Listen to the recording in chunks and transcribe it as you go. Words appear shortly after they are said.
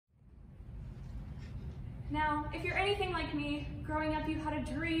Now, if you're anything like me, growing up you had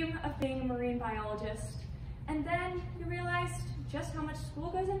a dream of being a marine biologist, and then you realized just how much school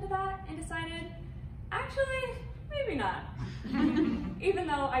goes into that and decided, actually, maybe not. Even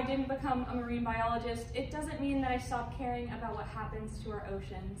though I didn't become a marine biologist, it doesn't mean that I stopped caring about what happens to our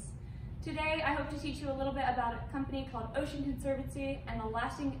oceans. Today, I hope to teach you a little bit about a company called Ocean Conservancy and the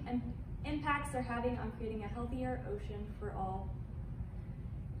lasting impacts they're having on creating a healthier ocean for all.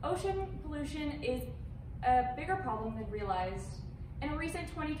 Ocean pollution is a bigger problem than realized. In a recent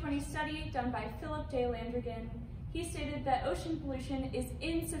 2020 study done by Philip J. Landrigan, he stated that ocean pollution is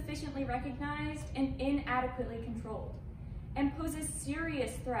insufficiently recognized and inadequately controlled, and poses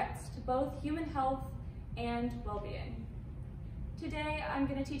serious threats to both human health and well-being. Today, I'm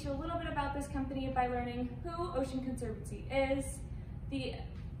going to teach you a little bit about this company by learning who Ocean Conservancy is, the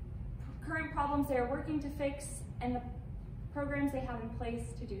current problems they are working to fix, and the programs they have in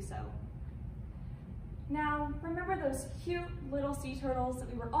place to do so. Now, remember those cute little sea turtles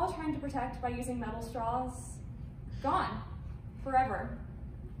that we were all trying to protect by using metal straws? Gone, forever.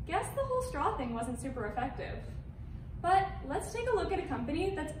 Guess the whole straw thing wasn't super effective. But let's take a look at a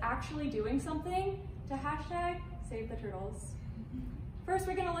company that's actually doing something to #save the turtles. First,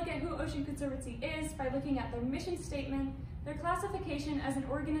 we're going to look at who Ocean Conservancy is by looking at their mission statement, their classification as an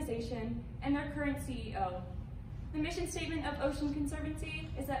organization, and their current CEO. The mission statement of Ocean Conservancy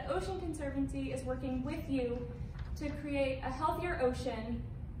is that Ocean Conservancy is working with you to create a healthier ocean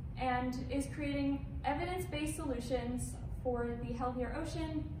and is creating evidence-based solutions for the healthier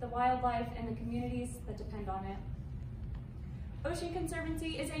ocean, the wildlife, and the communities that depend on it. Ocean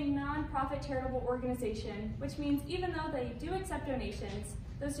Conservancy is a non-profit charitable organization, which means even though they do accept donations,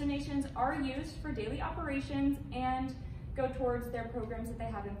 those donations are used for daily operations and go towards their programs that they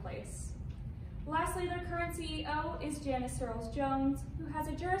have in place. Lastly, their current CEO is Janice Searles-Jones, who has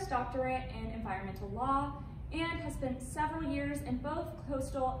a Juris Doctorate in environmental law and has spent several years in both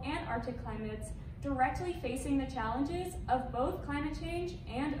coastal and Arctic climates directly facing the challenges of both climate change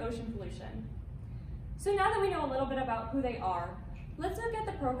and ocean pollution. So now that we know a little bit about who they are, let's look at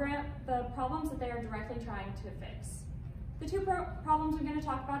the problems that they are directly trying to fix. The two problems we're going to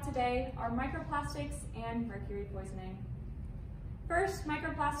talk about today are microplastics and mercury poisoning. First,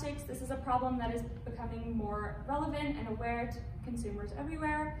 microplastics. This is a problem that is becoming more relevant and aware to consumers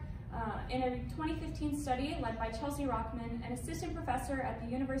everywhere. In a 2015 study led by Chelsea Rockman, an assistant professor at the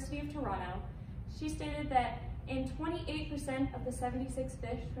University of Toronto, she stated that in 28% of the 76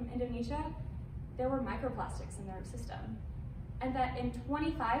 fish from Indonesia, there were microplastics in their system, and that in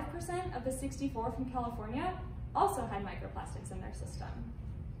 25% of the 64 from California also had microplastics in their system.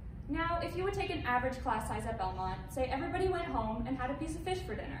 Now, if you would take an average class size at Belmont, say everybody went home and had a piece of fish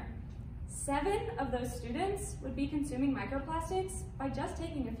for dinner, 7 of those students would be consuming microplastics by just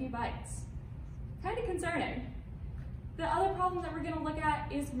taking a few bites. Kind of concerning. The other problem that we're going to look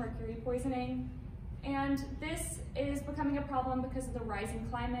at is mercury poisoning. And this is becoming a problem because of the rising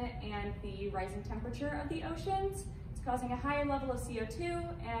climate and the rising temperature of the oceans. It's causing a higher level of CO2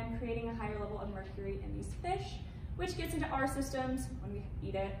 and creating a higher level of mercury in these fish, which gets into our systems when we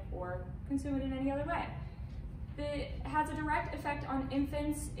eat it or consume it in any other way. It has a direct effect on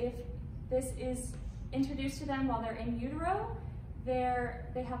infants. If this is introduced to them while they're in utero,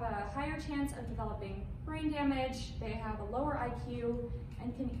 they have a higher chance of developing brain damage, they have a lower IQ,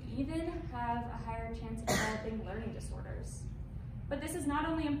 and can even have a higher chance of developing learning disorders. But this is not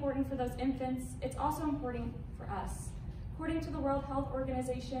only important for those infants, it's also important for us. According to the World Health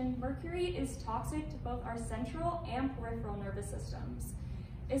Organization, mercury is toxic to both our central and peripheral nervous systems.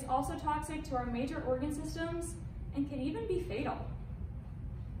 It's also toxic to our major organ systems and can even be fatal.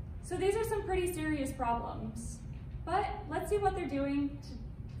 So these are some pretty serious problems, but let's see what they're doing to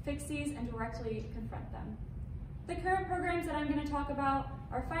fix these and directly confront them. The current programs that I'm going to talk about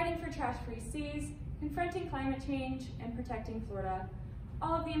are fighting for trash-free seas, confronting climate change, and protecting Florida.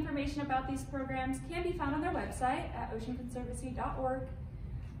 All of the information about these programs can be found on their website at oceanconservancy.org,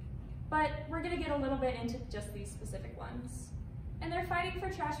 but we're going to get a little bit into just these specific ones. And their Fighting for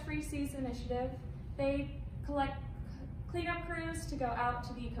Trash-Free Seas initiative, they collect cleanup crews to go out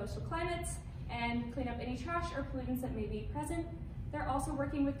to the coastal climates and clean up any trash or pollutants that may be present. They're also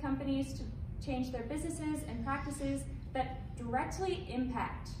working with companies to change their businesses and practices that directly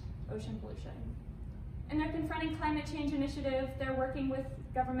impact ocean pollution. In their Confronting Climate Change initiative, they're working with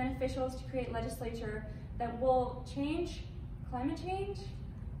government officials to create legislature that will change climate change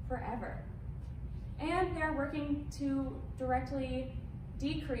forever. And they're working to directly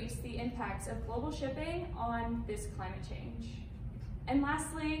decrease the impacts of global shipping on this climate change. And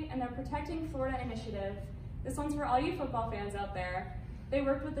lastly, in their Protecting Florida initiative, this one's for all you football fans out there, they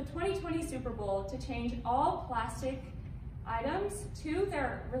worked with the 2020 Super Bowl to change all plastic items to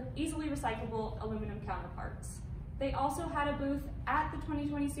their easily recyclable aluminum counterparts. They also had a booth at the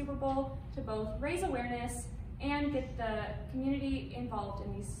 2020 Super Bowl to both raise awareness and get the community involved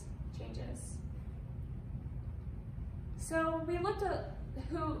in these changes. So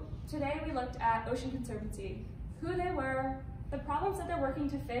today we looked at Ocean Conservancy, who they were, the problems that they're working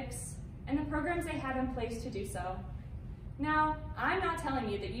to fix, and the programs they have in place to do so. Now, I'm not telling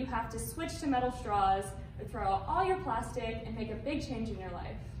you that you have to switch to metal straws or throw out all your plastic and make a big change in your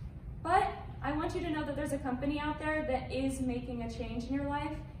life. But I want you to know that there's a company out there that is making a change in your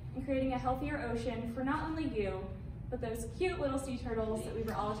life and creating a healthier ocean for not only you, but those cute little sea turtles that we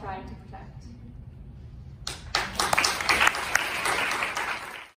were all trying to protect.